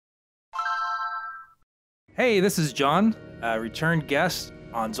Hey, this is John, returned guest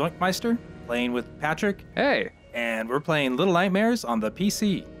on Meister, playing with Patrick, Hey, and we're playing Little Nightmares on the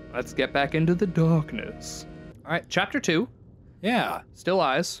PC. let's get back into the darkness. All right, chapter 2. Yeah, Still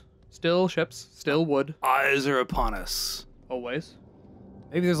eyes, still ships, still wood, eyes are upon us. always.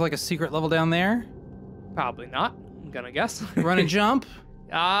 Maybe there's like a secret level down there. Probably not, I'm gonna guess. Run and jump.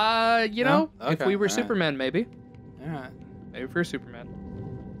 You No? know, if Okay, we were all right. Superman, maybe. All right. Maybe if we were Superman.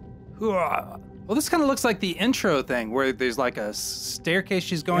 Well, this kind of looks like the intro thing where there's like a staircase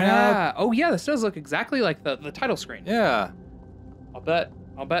she's going up. Yeah. Oh, yeah, this does look exactly like the title screen. Yeah. I'll bet.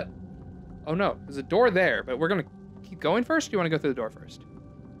 Oh, no, there's a door there, but we're gonna keep going first? Or do you want to go through the door first?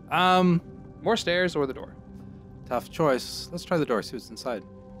 More stairs or the door? Tough choice. Let's try the door, see what's inside.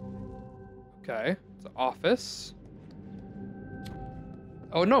 Okay, it's an office.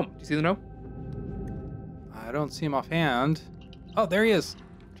 Oh, no. Do you see the gnome? I don't see him offhand. Oh, there he is.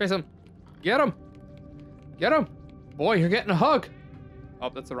 Chase him. Get him. Get him. Boy, you're getting a hug. Oh,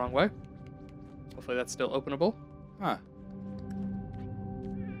 that's the wrong way. Hopefully that's still openable. Huh.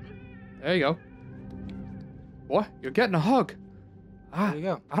 There you go. Boy, you're getting a hug. There you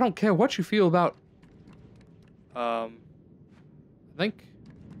go. I don't care what you feel about...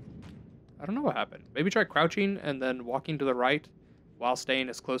 I don't know what happened. Maybe try crouching and then walking to the right while staying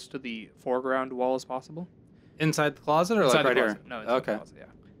as close to the foreground wall as possible. Inside the closet or Inside like the right closet. here? No, inside Okay. the closet, yeah.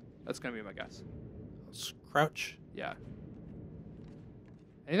 That's gonna be my guess. Let's crouch. Yeah.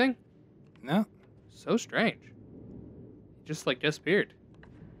 Anything? No. So strange. Just like disappeared.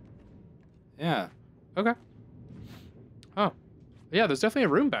 Yeah. Okay. Oh. Yeah, there's definitely a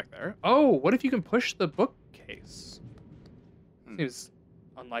room back there. Oh, what if you can push the bookcase? Seems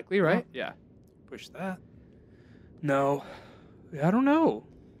unlikely, right? Yeah. Push that. No. Yeah, I don't know.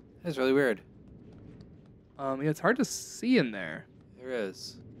 That's really weird. Yeah, it's hard to see in there. There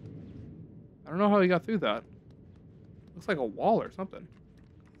is. I don't know how he got through that. Looks like a wall or something.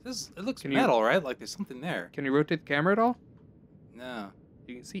 It looks Can you- metal, right? Like there's something there. Can you rotate the camera at all? No.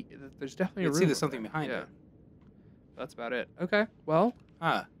 You can see, there's definitely You a can room. see there's over something there. behind Yeah. it. That's about it. Okay, well,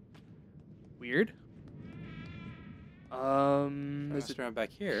 Huh. weird. Is Let's around back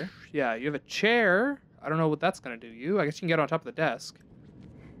here. Yeah, you have a chair. I don't know what that's going to do you. I guess you can get on top of the desk.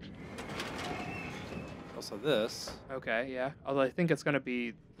 Also this. Okay, yeah. Although I think it's going to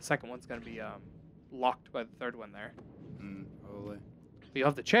be, the second one's going to be locked by the third one there. Probably. But you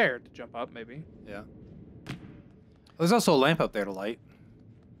have the chair to jump up, maybe. Yeah. There's also a lamp up there to light.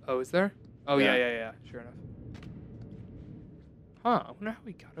 Oh, is there? Oh, yeah, Yeah. yeah, yeah. Sure enough. Huh, I wonder how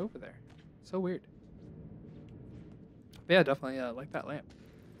we got over there. So weird. But yeah, definitely like that lamp.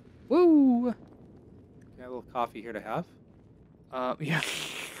 Woo! Got a little coffee here to have. Yeah.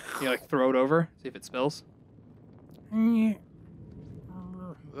 You like throw it over, see if it spills. Oop,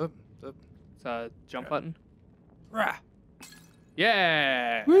 oop. It's a jump button. Rah.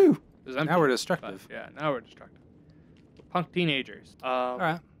 Yeah! Woo! It was empty, Now we're but destructive. yeah, now we're destructive. Punk teenagers. All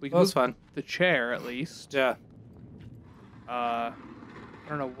right. We can Well, it's move fun. the chair at least. Yeah. I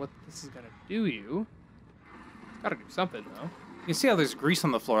don't know what this is gonna do you. It's gotta do something though. You can see how there's grease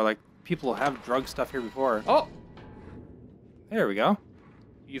on the floor. Like people have drug stuff here before. Oh, There we go.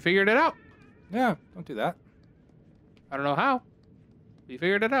 you figured it out. Yeah. Don't do that. I don't know how. But you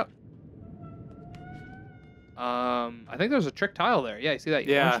figured it out. I think there's a trick tile there. Yeah, you see that?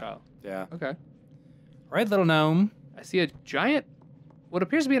 Yeah. Orange tile. Yeah. Okay. Right, little gnome. I see a giant, what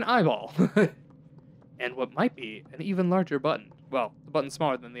appears to be an eyeball, and what might be an even larger button. Well, the button's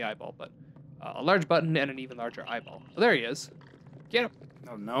smaller than the eyeball, but a large button and an even larger eyeball. Oh, there he is. Get him.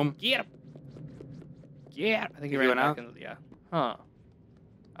 No gnome. Get him. Yeah. I think he He ran went back out? into the, yeah. Huh.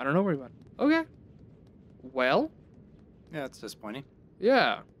 I don't know where he went. Okay. Well, Yeah, it's disappointing.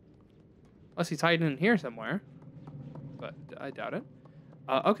 yeah. Unless he's hiding in here somewhere. But I doubt it.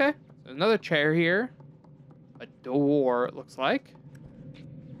 Okay. There's another chair here. A door, it looks like.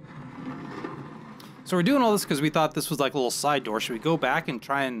 So we're doing all this because we thought this was like a little side door. Should we go back and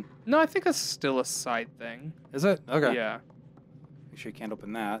try and... No, I think that's still a side thing. Is it? Okay. Yeah. Make sure you can't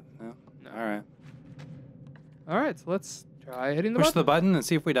open that. No. No. All right. All right, so let's try hitting the Push button. the button and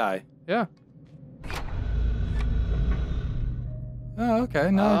see if we die. Yeah. Oh, okay.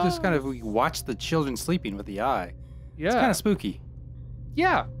 No, just kind of we watch the children sleeping with the eye. Yeah. It's kind of spooky.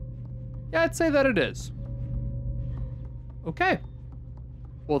 Yeah. Yeah, I'd say that it is. Okay.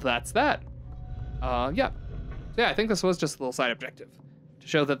 Well, that's that. Yeah. So yeah, I think this was just a little side objective to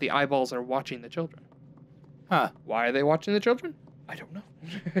show that the eyeballs are watching the children. Huh. Why are they watching the children? I don't know.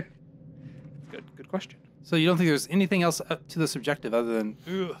 Good question. So you don't think there's anything else up to this objective other than...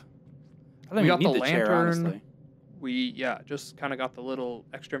 Ugh. I don't We even got need the chair, lantern. honestly. We, yeah, just kind of got the little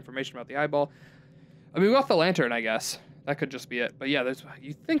extra information about the eyeball. I mean, we got the lantern, I guess. That could just be it. But yeah,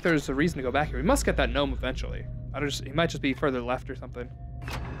 you think there's a reason to go back here. We must get that gnome eventually. He might just be further left or something.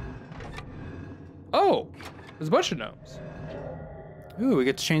 Oh, there's a bunch of gnomes. Ooh, we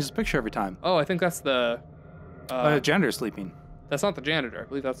get to change this picture every time. Oh, I think that's the... janitor sleeping. That's not the janitor. I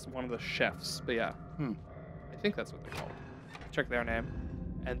believe that's one of the chefs. But yeah. Hmm. I think that's what they're called. Check their name.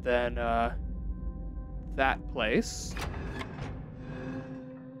 And then that place.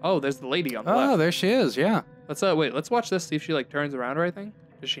 Oh, there's the lady on the left. Oh, there she is, yeah. Let's watch this, see if she like turns around or anything.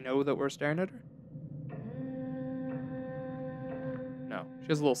 Does she know that we're staring at her? No. She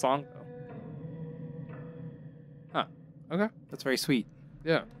has a little song though. Huh. Okay. That's very sweet.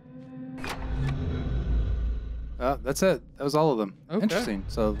 Yeah. That's it. That was all of them. Okay. Interesting.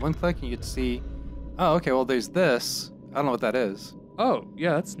 So one click and you get to see... Oh, okay, well there's this. I don't know what that is. Oh,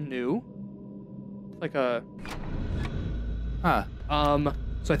 yeah, that's new. Like a... Huh.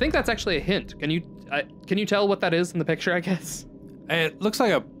 So I think that's actually a hint. Can you tell what that is in the picture, I guess? It looks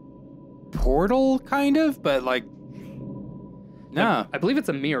like a portal, kind of, but like... No. I believe it's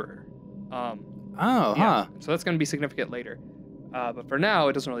a mirror. Oh, yeah. huh. So that's going to be significant later. But for now,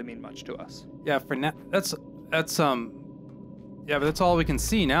 it doesn't really mean much to us. Yeah, for now, that's yeah, but that's all we can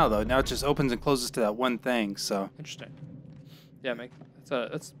see now, though. Now it just opens and closes to that one thing, so. Interesting. Yeah,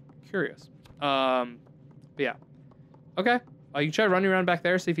 that's curious. But yeah. Okay. You can try running around back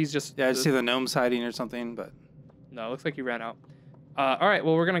there, see if he's just... Yeah, I just see the gnomes hiding or something, but... No, it looks like he ran out. All right,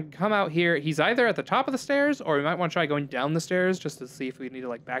 well, we're going to come out here. He's either at the top of the stairs, or we might want to try going down the stairs just to see if we need to,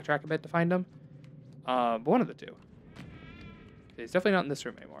 like, backtrack a bit to find him. But one of the two. Okay, he's definitely not in this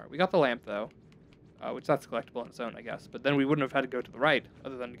room anymore. We got the lamp, though, which that's collectible on its own, I guess. But then we wouldn't have had to go to the right,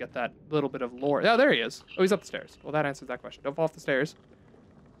 other than to get that little bit of lore. Oh, there he is. Oh, he's up the stairs. Well, that answers that question. Don't fall off the stairs.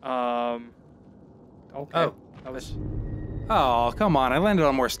 Okay. Oh. That was... Oh, come on. I landed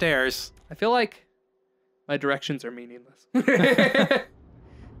on more stairs. I feel like my directions are meaningless. I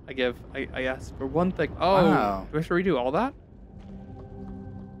asked for one thing. Oh, Wow. do we have to redo all that?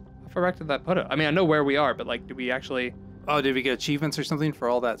 How far back did that put it? I mean, I know where we are, but like, do we actually... Oh, did we get achievements or something for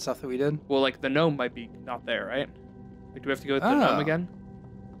all that stuff that we did? Well, like, the gnome might be not there, right? Like, do we have to go with the gnome again?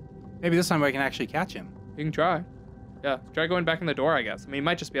 Maybe this time I can actually catch him. You can try. Yeah, try going back in the door, I guess. I mean, it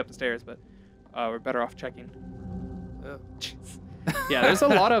might just be up the stairs, but we're better off checking. Jeez. Yeah, there's a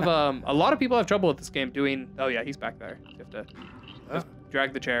lot of people have trouble with this game doing... Oh, yeah, he's back there. You have to just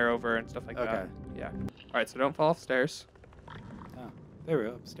drag the chair over and stuff like that. Yeah. All right, so don't fall off the stairs. Oh, there we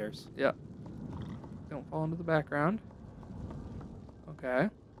go, upstairs. Yeah. Don't fall into the background. Okay.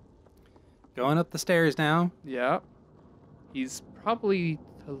 Going up the stairs now. Yeah. He's probably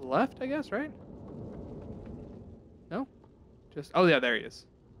to the left, I guess, right? No? Just... Oh, yeah, there he is.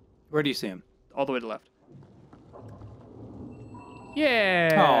 Where do you see him? All the way to the left.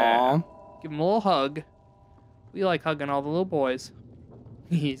 Yeah. Aww. Give him a little hug. We like hugging all the little boys.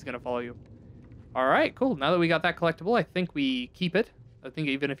 He's gonna follow you. All right, cool. Now that we got that collectible, I think we keep it. I think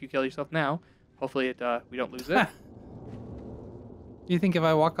even if you kill yourself now, hopefully we don't lose it. Do you think if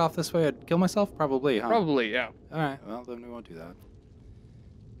I walk off this way, I'd kill myself? Probably, huh? Probably, yeah. All right, well, then we won't do that.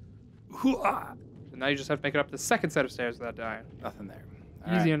 So now you just have to make it up the second set of stairs without dying. Nothing there.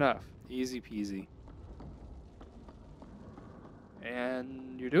 Easy enough. Easy peasy.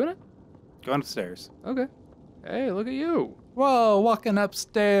 And you're doing it? Going upstairs. Okay. Hey, look at you. Whoa, walking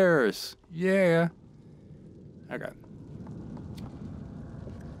upstairs. Yeah. Okay.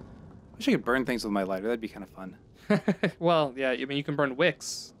 Wish I could burn things with my lighter. That'd be kind of fun. Well, yeah, I mean, you can burn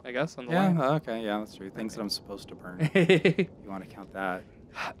wicks, I guess, on the line. Okay, yeah, that's true. Things that I'm supposed to burn. You want to count that.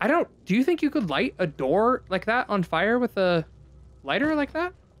 Do you think you could light a door like that on fire with a lighter like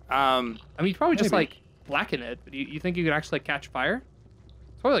that? I mean, you probably just like blacken it, but you think you could actually catch fire?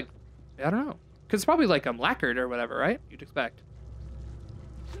 It's probably like, I don't know. Because it's probably like lacquered or whatever, right? You'd expect.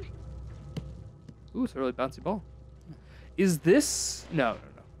 Ooh, it's a really bouncy ball. Is this... No.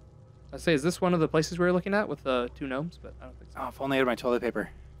 I'd say, is this one of the places we were looking at with the two gnomes? But I don't think so. Oh, if only I had my toilet paper.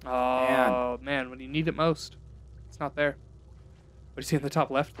 Oh, man, when you need it most. It's not there. What do you see in the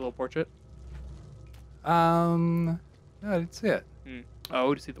top left, the little portrait? No, I didn't see it.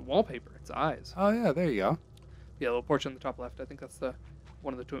 Oh, to see the wallpaper, its eyes. Oh, yeah, there you go. Yeah, the little portrait in the top left. I think that's the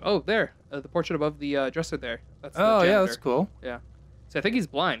one of the two. Oh, there. The portrait above the dresser there. That's the yeah, janitor. that's cool. Yeah. So I think he's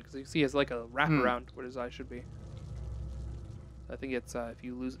blind because you see he has like a wrap around where his eyes should be. I think it's if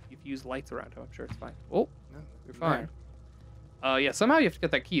you use lights around him, I'm sure it's fine. Oh, No, you're fine. Yeah, somehow you have to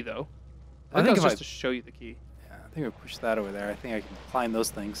get that key though. I think it's just to show you the key. Yeah, I think I push that over there. I think I can climb those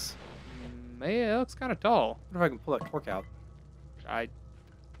things. Yeah, it looks kind of tall. What if I can pull that torque out? I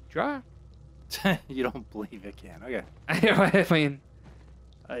try. You don't believe it can. Okay. I mean,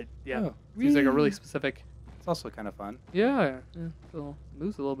 Yeah, Oh, seems like a really whee! specific. It's also kind of fun. Yeah,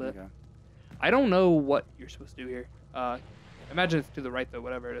 moves a little bit. Okay. I don't know what you're supposed to do here. Imagine it's to the right though,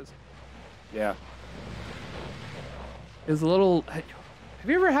 whatever it is. Yeah. There's a little. Have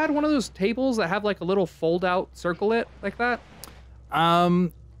you ever had one of those tables that have like a little fold-out circle it like that?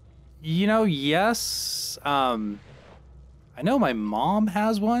 Yes. I know my mom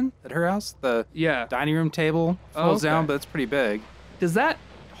has one at her house. The Yeah. dining room table folds down, okay. but it's pretty big. Does that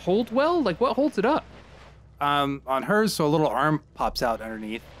hold well? Like what holds it up? On hers, so a little arm pops out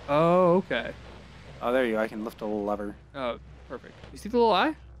underneath. Oh, okay. Oh, there you go. I can lift a little lever. Oh, perfect. You see the little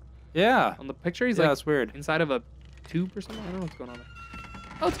eye Yeah. on the picture? He's Yeah, like that's weird. inside of a tube or something. I don't know what's going on there.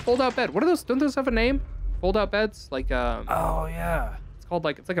 Oh, it's a fold-out bed. What are those? Don't those have a name? Fold-out beds? Like Oh, yeah. it's called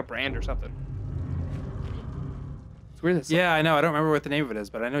like it's like a brand or something. It's weird. Yeah, I know. I don't remember what the name of it is,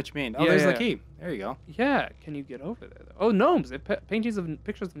 but I know what you mean. Oh, Yeah, there's yeah. the key. There you go. Yeah. Can you get over there though? Oh, gnomes. They paintings of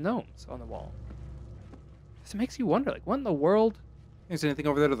pictures of gnomes on the wall. This makes you wonder, like, what in the world? Is there anything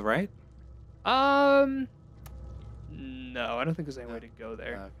over there to the right? No, I don't think there's any way to go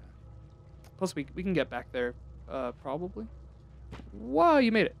there. Okay. Plus, we can get back there, probably. Whoa,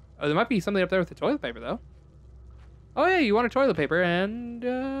 you made it. Oh, there might be something up there with the toilet paper, though. Oh, yeah, you wanted toilet paper, and,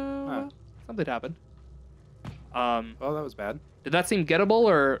 something happened. Well, that was bad. Did that seem gettable,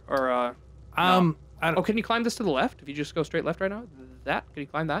 or no? I don't. Oh, can you climb this to the left? If you just go straight left right now? That? Can you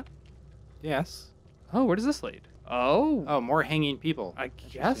climb that? Yes. Oh, where does this lead? Oh, Oh, more hanging people. I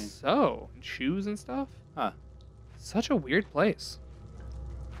guess so. And shoes and stuff? Huh. Such a weird place.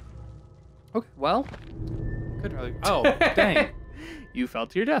 Okay, well. Couldn't really. Oh, dang. You fell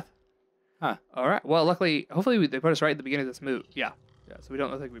to your death. Huh. All right. Well, luckily, hopefully they put us right at the beginning of this move. Yeah. Yeah. So we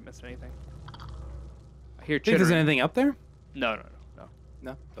don't look like we missed anything. I hear Think there's chittering. anything up there? No. No.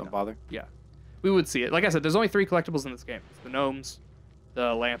 Don't No. bother. Yeah. We would see it. Like I said, there's only 3 collectibles in this game. It's the gnomes,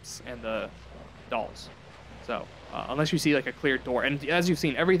 the lamps, and the dolls. So unless you see like a clear door, and as you've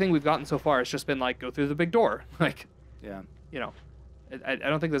seen, everything we've gotten so far has just been like go through the big door. Like, Yeah. you know, I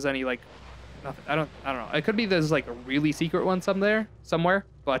don't think there's any like nothing. I don't know. It could be there's like a really secret one somewhere,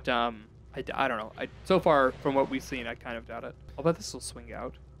 but I don't know. So far from what we've seen, I kind of doubt it. I'll bet this will swing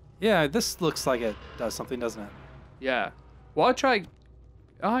out. Yeah, this looks like it does something, doesn't it? Yeah. Well, I'll try.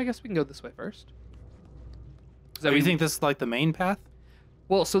 Oh, I guess we can go this way first. So you think this is like the main path?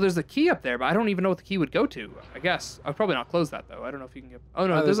 Well, so there's a key up there, but I don't even know what the key would go to. I guess I'll probably not close that though. I don't know if you can get. Oh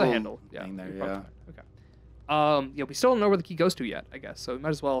no, Oh, there's a little handle. Yeah. thing there, you're probably yeah. fine. Okay. Yeah, we still don't know where the key goes to yet. I guess so. We might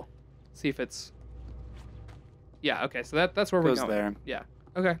as well see if it's. Yeah. Okay. So that's where we're Goes going. there. Yeah.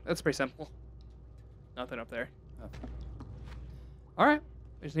 Okay. That's pretty simple. Nothing up there. Oh. All right.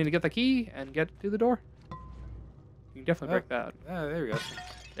 We just need to get the key and get to the door. You can definitely break that. Yeah, there we go.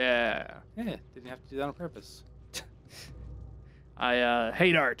 Yeah. Yeah, didn't have to do that on purpose. I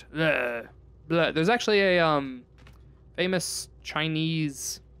hate art. Blah. Blah. There's actually a famous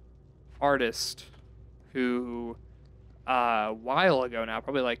Chinese artist who a while ago now,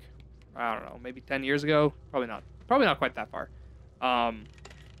 probably like I don't know, maybe 10 years ago, probably not quite that far. 5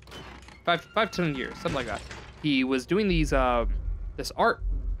 to 10 years, something like that. He was doing these this art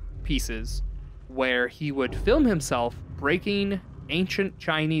pieces where he would film himself breaking ancient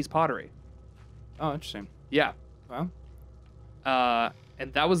Chinese pottery. Oh, interesting. Yeah. Well,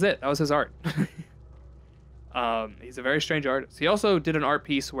 And that was it. That was his art. He's a very strange artist. He also did an art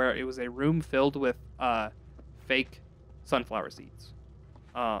piece where it was a room filled with fake sunflower seeds.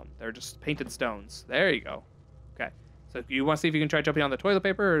 They're just painted stones. There you go. Okay. So you want to see if you can try jumping on the toilet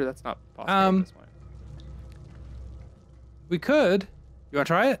paper, or that's not possible at this point? we could. You want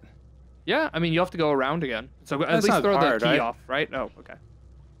to try it? Yeah, I mean, you have to go around again. So at That's least not throw hard, the key right? off, right? Oh, okay.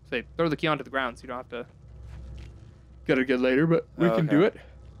 So throw the key onto the ground so you don't have to get it again later, but we can do okay. it.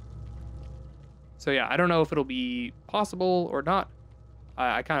 So yeah, I don't know if it'll be possible or not.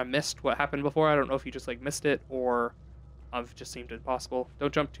 I kind of missed what happened before. I don't know if you just like missed it or it just seemed impossible.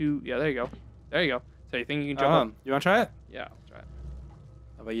 Don't jump too. Yeah, there you go. There you go. So you think you can jump up? You want to try it? Yeah, I'll try it.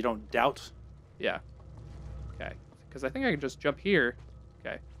 How about you don't doubt? Yeah. Okay. Because I think I can just jump here.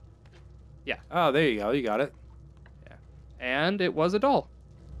 Okay. Oh, there you go. You got it. Yeah. And it was a doll.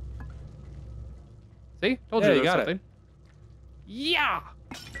 See? Told Yeah, you you there was got it. something. Yeah.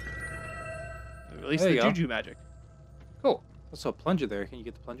 Release There the you go. juju magic. Cool. Also a plunger there. Can you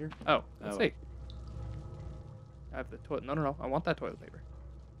get the plunger? Oh, let's Oh. see. I have the toilet. No. I want that toilet paper.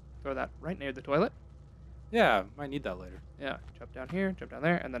 Throw that right near the toilet. Yeah, might need that later. Yeah. Jump down here, jump down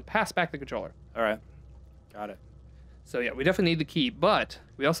there, and then pass back the controller. All right. Got it. So yeah, we definitely need the key, but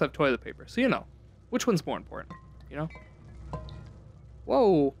we also have toilet paper. So you know, which one's more important? You know?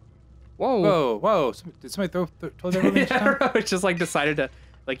 Whoa. Whoa, whoa. Did somebody throw toilet paper at me just now? Yeah, it just like decided to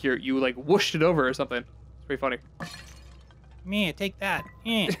Like you like whooshed it over or something. It's pretty funny. Me, take that.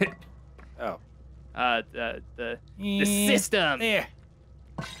 Oh. The system. There.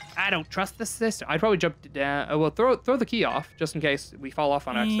 I don't trust the system. I'd probably jump down. Well, throw the key off just in case we fall off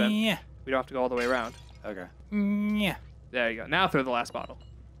on accident. Yeah. We don't have to go all the way around. Okay. Yeah. There you go. Now throw the last bottle.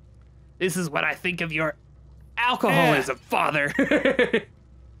 This is what I think of your alcoholism, father.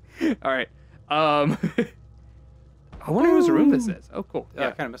 All right. I wonder whose room this is. Oh, cool. Yeah,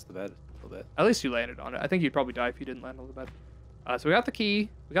 I kind of missed the bed a little bit. At least you landed on it. I think you'd probably die if you didn't land on the bed. So we got the key.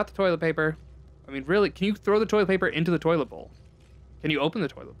 We got the toilet paper. I mean, really, can you throw the toilet paper into the toilet bowl? Can you open the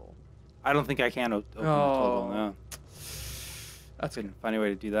toilet bowl? I don't think I can open the toilet bowl, no. That's Couldn't find a way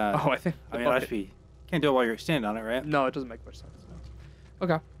to do that. Oh, I think. I mean, I'd be... Can't do it while you're standing on it, right? No, it doesn't make much sense.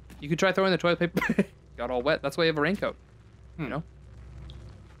 Okay. You could try throwing the toilet paper. Got all wet. That's why you have a raincoat. You know?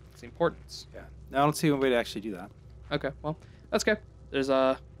 It's the importance. Yeah. No, I don't see a way to actually do that. Okay, well, that's okay. There's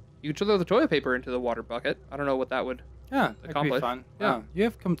you could throw the toilet paper into the water bucket. I don't know what that would Yeah, that could be accomplish. fun. Yeah. Oh, you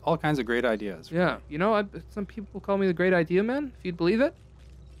have all kinds of great ideas. Yeah, you know, some people call me the great idea man, if you'd believe it.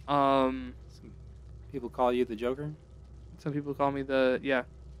 Some people call you the Joker. Some people call me the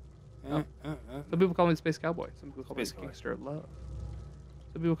Some people call me the space cowboy. Some people call me the gangster of love.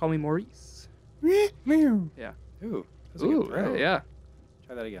 Some people call me Maurice. Yeah. Ooh. That's a Ooh, good throw. yeah.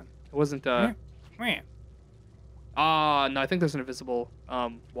 Try that again. It wasn't no, I think there's an invisible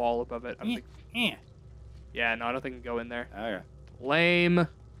wall above it. I don't think. Yeah, no, I don't think I can go in there. Okay. Lame.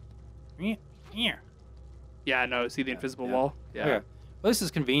 Yeah, no, see the invisible wall? Yeah. Okay. Well, this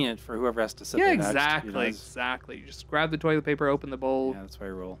is convenient for whoever has to sit Yeah, there next, exactly, you know, exactly. You just grab the toilet paper, open the bowl. Yeah, that's why I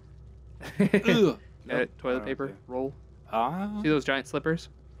roll. Get Ugh. it, toilet Oh, paper, okay. roll. Ah. See those giant slippers?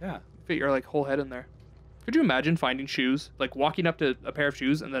 Yeah. Fit your like whole head in there. Could you imagine finding shoes, like walking up to a pair of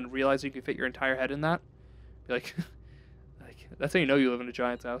shoes and then realizing you could fit your entire head in that? Be like, like that's how you know you live in a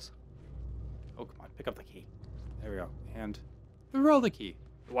giant's house. Oh, come on. Pick up the key. There we go. And throw the key.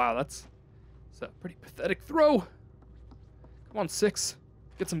 Wow, that's a pretty pathetic throw. Come on, 6.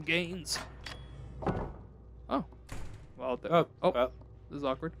 Get some gains. Oh. Well, Well, this is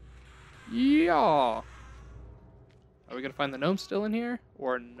awkward. Yeah. Are we gonna find the gnome still in here?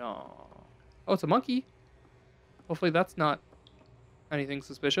 Or no? Oh, it's a monkey. Hopefully that's not anything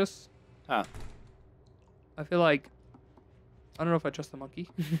suspicious. Ah. I feel like... I don't know if I trust the monkey.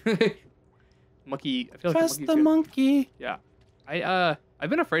 Monkey... I feel like trust the monkey. monkey. Yeah. I've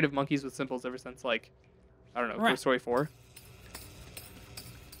been afraid of monkeys with simples ever since, like... I don't know, Toy Story 4.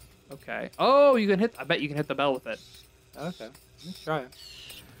 Okay. Oh, you can hit... I bet you can hit the bell with it. Okay. Let's try it.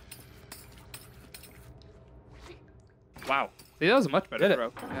 Wow. See, that was a much better Did it.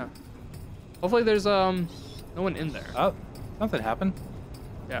 throw. Yeah. Hopefully there's no one in there. Oh, something happened.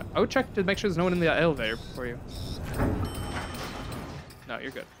 Yeah. I would check to make sure there's no one in the elevator before you. No,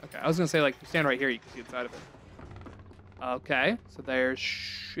 you're good. Okay. I was gonna say, like, you stand right here, you can see inside of it. Okay. So there's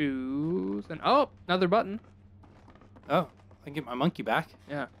shoes and another button. Oh, I can get my monkey back.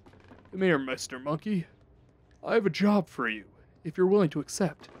 Yeah. Come here, Mr. Monkey. I have a job for you. If you're willing to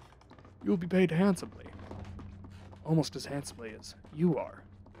accept, you'll be paid handsomely. Almost as handsomely as you are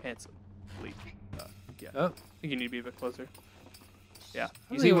handsomely. Yeah. Oh. I think you need to be a bit closer. Yeah.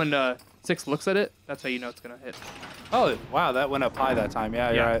 You Oh, see yeah. when 6 looks at it, that's how you know it's going to hit. Oh, wow, that went up high that time. Yeah,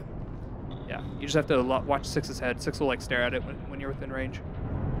 you're Yeah. right. Yeah. You just have to watch 6's head. 6 will like stare at it when you're within range.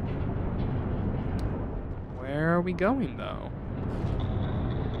 Where are we going though?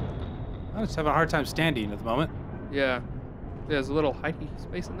 I'm just having a hard time standing at the moment. Yeah. There's a little heighty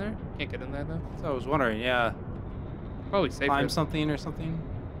space in there. Can't get in there though. So I was wondering, yeah, Probably safer. climb something or something.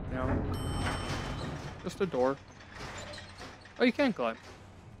 No. Just a door. Oh, you can climb.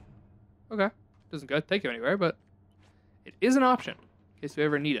 Okay. Doesn't take you anywhere, but it is an option in case you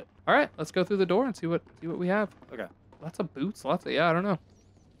ever need it. All right, let's go through the door and see what we have. Okay. Lots of boots. Lots of I don't know.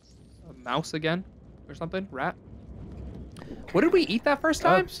 A mouse again or something. Rat. What did we eat that first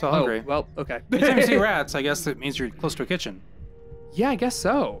time? Still hungry. Oh, well, okay. Anytime you see rats, I guess it means you're close to a kitchen. Yeah, I guess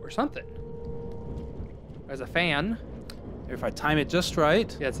so, or something. There's a fan. If I time it just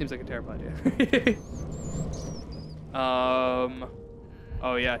right. Yeah, it seems like a terrible idea.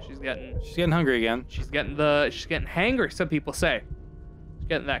 Oh yeah, she's getting hungry again. she's getting hangry, some people say. She's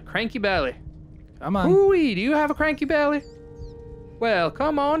getting that cranky belly. Come on. Ooh-wee, do you have a cranky belly? Well,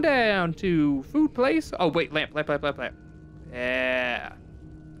 come on down to food place. Oh wait, lamp. Yeah.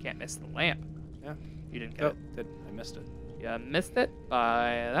 Can't miss the lamp. Yeah. You didn't get Oh, it. I missed it. You missed it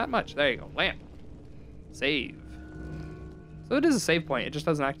by that much. There you go. Lamp. Save. So it is a save point. It just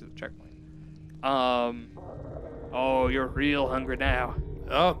doesn't act as a checkpoint. Oh, you're real hungry now.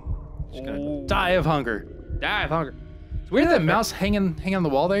 Oh, she's gonna die of hunger. Die of hunger. It's weird that mouse hanging on the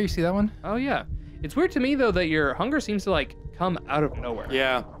wall there. You see that one? Oh yeah. It's weird to me though that your hunger seems to like come out of nowhere.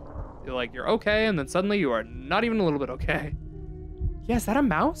 Yeah. You're like you're okay, and then suddenly you are not even a little bit okay. Yeah, is that a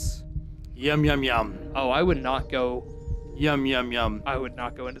mouse? Yum yum yum. Oh, I would not go. Yum yum yum. I would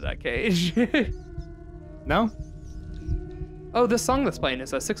not go into that cage. No? Oh, this song that's playing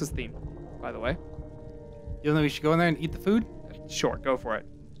is a Six's theme, by the way. You don't think we should go in there and eat the food? Sure, go for it.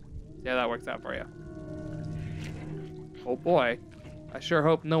 Yeah, that works out for you. Oh boy. I sure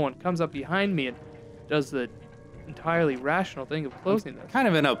hope no one comes up behind me and does the entirely rational thing of closing this. Kind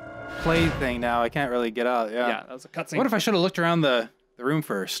of in a play thing now. I can't really get out. Yeah. Yeah, that was a cutscene. What if I should have looked around the room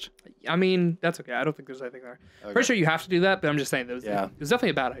first? I mean, that's okay. I don't think there's anything there. Okay. Pretty sure you have to do that, but I'm just saying it was definitely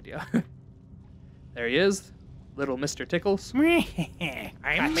a bad idea. There he is, little Mr. Tickles. I'm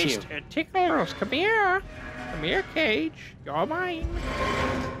Mr. Tickles. Come here. Come here, Cage. You're mine.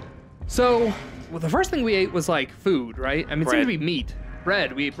 So, well, the first thing we ate was like food, right? I mean, it seemed to Bread. be meat.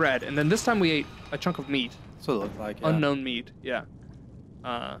 Bread. We ate bread, and then this time we ate a chunk of meat. That's what it looked like. Yeah. Unknown meat. Yeah.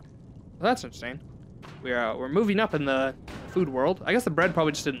 Well, that's interesting. We're moving up in the food world. I guess the bread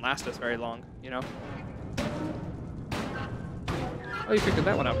probably just didn't last us very long, you know. Oh, you figured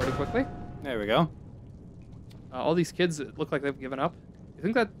that one out pretty quickly. There we go. All these kids look like they've given up. You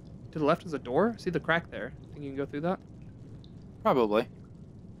think that to the left is a door? See the crack there? Think you can go through that? Probably.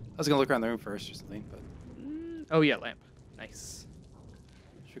 I was gonna look around the room first or something, but Oh yeah, lamp. Nice.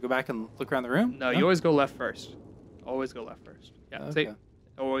 should we go back and look around the room? No, you always go left first. Always go left first. Yeah, see? Okay. It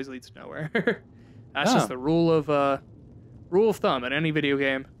always leads to nowhere. That's just the rule of thumb in any video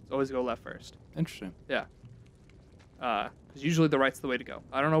game. It's always go left first. Interesting. Yeah. Because usually the right's the way to go.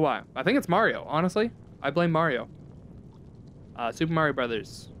 I don't know why. I think it's Mario, honestly. I blame Mario. Super Mario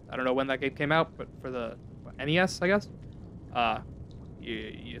Brothers. I don't know when that game came out, but for the NES, I guess.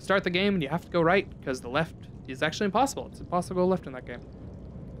 You start the game and you have to go right because the left is actually impossible. It's impossible to go left in that game.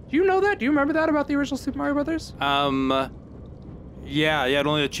 Do you know that? Do you remember that about the original Super Mario Brothers? Yeah, it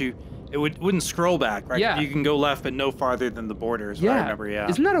only let you. It wouldn't scroll back, right? Yeah. You can go left, but no farther than the borders. Yeah. I remember. Yeah.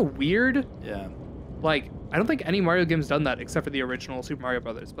 Isn't that a weird? Yeah. Like, I don't think any Mario game's done that except for the original Super Mario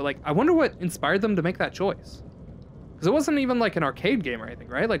Brothers. But like, I wonder what inspired them to make that choice. Because it wasn't even like an arcade game or anything,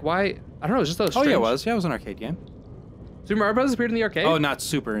 right? Like, why? I don't know. It's just those. Oh yeah, it was. Yeah, it was an arcade game. Super Mario Brothers appeared in the arcade. Oh, not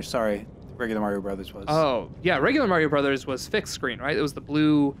Super. Sorry, regular Mario Brothers was. Oh yeah, regular Mario Brothers was fixed screen, right? It was the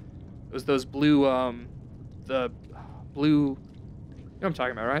blue. It was those blue. The blue. You know what I'm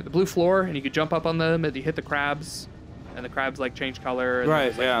talking about, right? The blue floor, and you could jump up on them, and you hit the crabs, and the crabs like change color. And Right,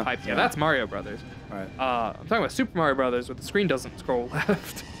 there's, like, yeah, pipes. Yeah, yeah. that's Mario Brothers. Right. I'm talking about Super Mario Brothers, where the screen doesn't scroll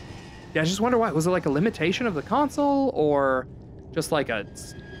left. Yeah, I just wonder why. Was it like a limitation of the console, or just like a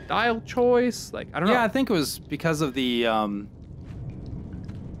style choice? Like I don't know. Yeah, I think it was because of the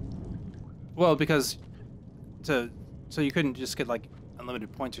well, because so you couldn't just get like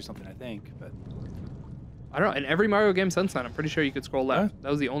unlimited points or something. I think, but I don't know. In every Mario game since then, I'm pretty sure you could scroll left. Yeah. That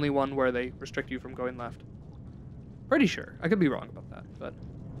was the only one where they restrict you from going left. Pretty sure. I could be wrong about that, but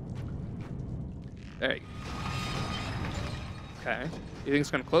there you go. Okay. You think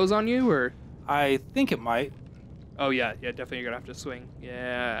it's gonna close on you, or? I think it might. Oh yeah, definitely you're gonna have to swing.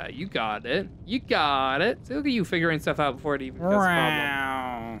 Yeah, you got it. You got it. See, look at you figuring stuff out before it even becomes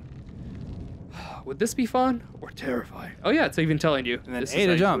a problem. Would this be fun or terrifying? Oh yeah, it's even telling you. And then this A is to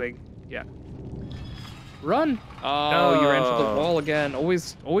how you jump. swing. Yeah. Run. Oh, you ran into the wall again.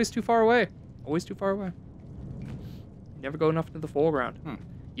 Always too far away. Always too far away. You never go enough into the foreground.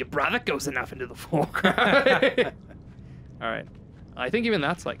 Your brother goes enough into the foreground. All right. I think even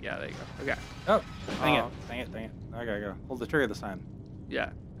that's like, yeah, there you go. Okay. Oh, dang it. Okay, I gotta hold the trigger this time. Yeah.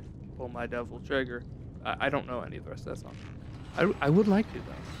 Pull my devil trigger. I don't know any of the rest of that song. I would like to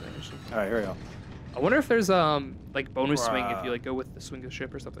though. All right, here we go. I wonder if there's like bonus swing if you like go with the swing of the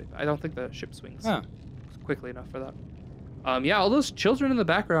ship or something. I don't think the ship swings quickly enough for that. Yeah, all those children in the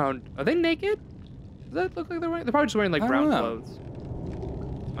background, are they naked? Does that look like they're wearing? They're probably just wearing like I brown don't know.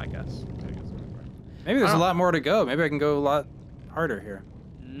 clothes. My guess. Maybe there's a lot more to go. Maybe I can go a lot harder here.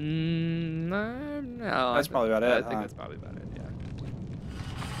 No. That's probably about it, I think huh? that's probably about it. Yeah.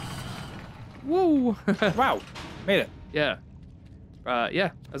 Whoa. Wow, made it. Yeah.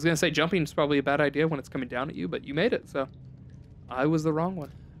 Yeah. I was gonna say jumping is probably a bad idea when it's coming down at you, but you made it, so I was the wrong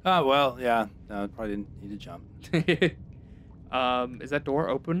one. Oh well, yeah. No, probably didn't need to jump. Is that door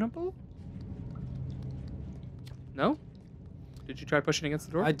openable? No? Did you try pushing against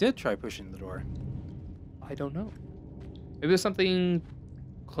the door? I did try pushing the door. I don't know. Maybe there's something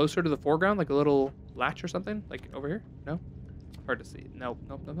closer to the foreground, like a little latch or something, like over here. No? Hard to see. Nope.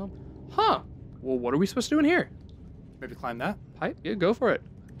 Huh? Well, what are we supposed to do in here? Maybe climb that. Pipe? Yeah, go for it.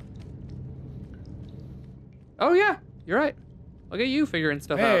 Oh yeah, You're right. Look at you figuring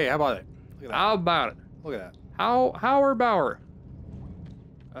stuff out. Hey, how about it? Look at that. How about it? Look at that. Howard Bauer.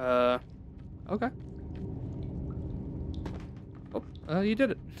 Okay. Oh, you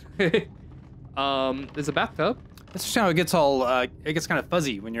did it. There's a bathtub. That's just how it gets all, it gets kind of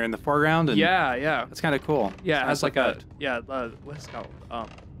fuzzy when you're in the foreground. And Yeah. That's kind of cool. Yeah, it has like a, effect. what's it called?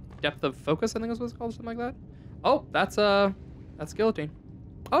 Depth of focus, I think is what it's called, something like that. Oh, that's guillotine.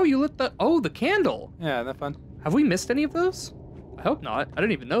 Oh, you lit the candle. Yeah, isn't that fun? Have we missed any of those? I hope not. I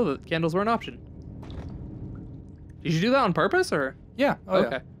didn't even know that candles were an option. Did you do that on purpose, or? Yeah. Oh,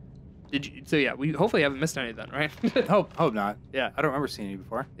 okay. Did you? So yeah, we hopefully haven't missed any then, right? Yeah. Hope not. Yeah. I don't remember seeing any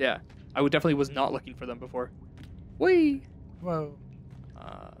before. Yeah. I definitely was not looking for them before. Whee! Whoa.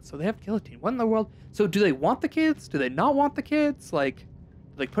 So they have guillotine. What in the world? So do they want the kids? Do they not want the kids? Like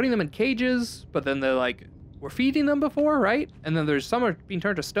putting them in cages, but then they're like, we're feeding them before, right? And then there's some are being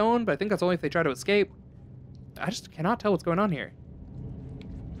turned to stone, but I think that's only if they try to escape. I just cannot tell what's going on here.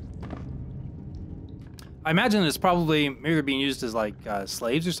 I imagine it's probably, maybe they're being used as like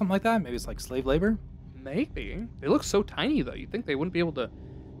slaves or something like that. Maybe it's like slave labor. Maybe. They look so tiny, though. You'd think they wouldn't be able to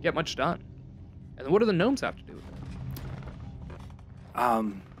get much done. And then what do the gnomes have to do with it?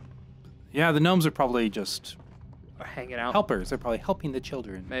 Yeah, the gnomes are probably just Or hanging out? helpers. They're probably helping the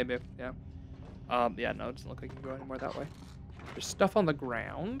children. Maybe, yeah. Yeah, no, it doesn't look like you can go anymore that way. There's stuff on the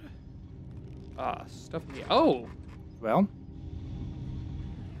ground. Stuff in the... Oh! Well,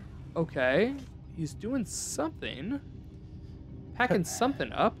 Okay. He's doing something. Packing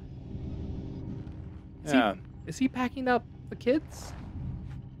something up. yeah. Is he packing up the kids?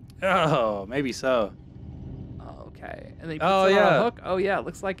 Oh, maybe so. Okay. And then he puts Oh, it on yeah. a hook? Oh, yeah,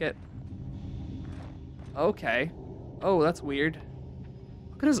 looks like it. Okay. Oh, that's weird.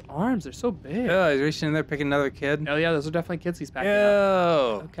 Look at his arms. They're so big. Yeah, he's reaching in there picking another kid. Oh, yeah, those are definitely kids he's packing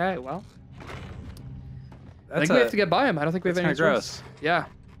up. Ew. Okay, well. I That's think we have to get by him. I don't think we have that's any kinda choice. Yeah.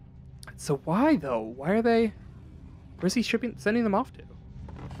 So why, though? Why are they... Where's he sending them off to?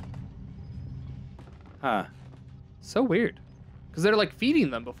 Huh. So weird. Because they're, like,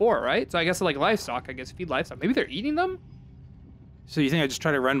 feeding them before, right? So I guess they're like livestock. I guess feed livestock. Maybe they're eating them? So you think I just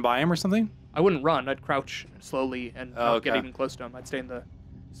try to run by him or something? I wouldn't run. I'd crouch slowly and not get okay. even close to him. I'd stay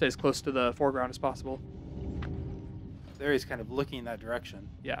as close to the foreground as possible. There he's kind of looking in that direction.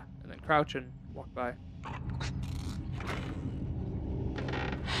 Yeah, and then crouch and walk by.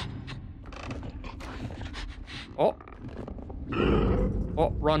 Oh. Oh,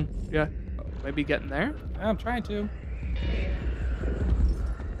 run. Yeah. Maybe getting there. I'm trying to.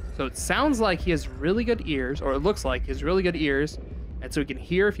 So it sounds like he has really good ears, or it looks like he has really good ears, and so he can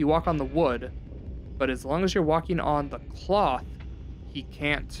hear if you walk on the wood, but as long as you're walking on the cloth, he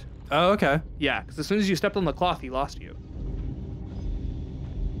can't. Oh, okay. Yeah, because as soon as you stepped on the cloth, he lost you.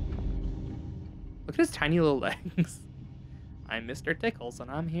 Look at his tiny little legs. I'm Mr. Tickles,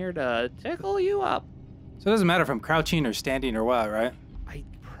 and I'm here to tickle you up. So it doesn't matter if I'm crouching or standing or what, right? I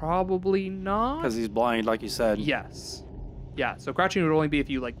probably not. Because he's blind, like you said. Yes. Yeah, so crouching would only be if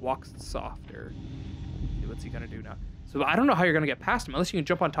you, like, walk soft, or... What's he gonna do now? So I don't know how you're gonna get past him, unless you can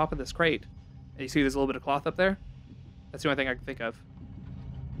jump on top of this crate. And you see there's a little bit of cloth up there? That's the only thing I can think of.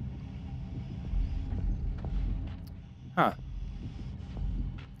 Huh.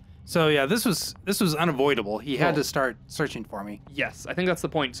 So yeah, this was unavoidable. He had to start searching for me. Yes, I think that's the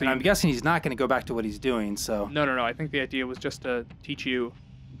point. So And I'm guessing he's not going to go back to what he's doing. So No, I think the idea was just to teach you...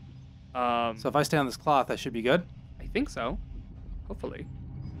 so if I stay on this cloth, I should be good. I think so. Hopefully.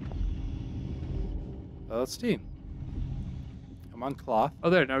 Well, let's see. I'm on cloth. Oh,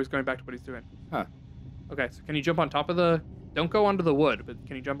 there. Now he's going back to what he's doing. Huh. Okay, so can you jump on top of the... Don't go onto the wood, but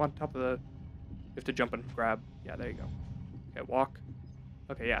can you jump on top of the... You have to jump and grab. Yeah, there you go. Okay, walk.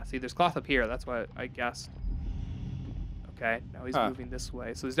 Okay, yeah. See, there's cloth up here. That's what I guessed. Okay, now he's moving this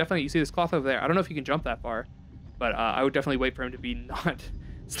way. So there's definitely... You see this cloth over there. I don't know if you can jump that far, but I would definitely wait for him to be not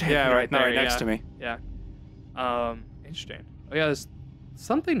standing Right there. next to me. Yeah. Interesting. Oh, yeah, there's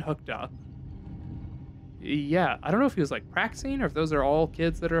something hooked up. Yeah, I don't know if he was, like, practicing or if those are all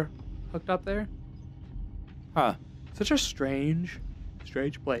kids that are hooked up there. Huh. Such a strange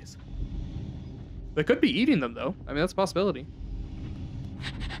place. They could be eating them, though. I mean, that's a possibility.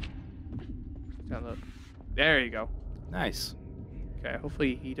 There you go. Nice. Okay,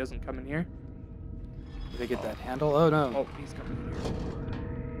 hopefully he doesn't come in here. Did I get that handle? Oh, no. Oh, he's coming in here.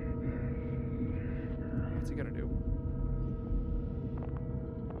 What's he gonna do?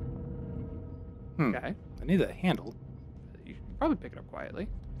 Okay. I need that handle. You should probably pick it up quietly.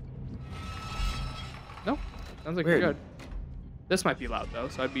 No, sounds like Weird. you're good. This might be loud, though,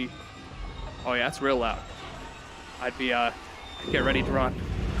 so I'd be... Oh, yeah, it's real loud. I'd be, I'd get ready to run.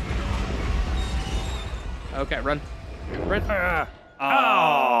 Okay, run. Sprint.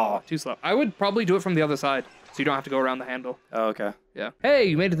 Oh, too slow. I would probably do it from the other side, so you don't have to go around the handle. Oh, okay. Yeah. Hey,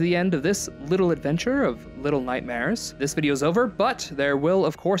 you made it to the end of this little adventure of Little Nightmares. This video's over, but there will,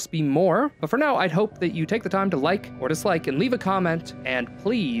 of course, be more. But for now, I'd hope that you take the time to like or dislike and leave a comment. And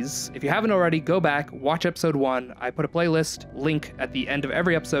please, if you haven't already, go back, watch episode 1. I put a playlist link at the end of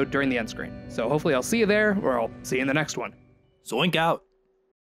every episode during the end screen. So hopefully I'll see you there, or I'll see you in the next one. Zoink out.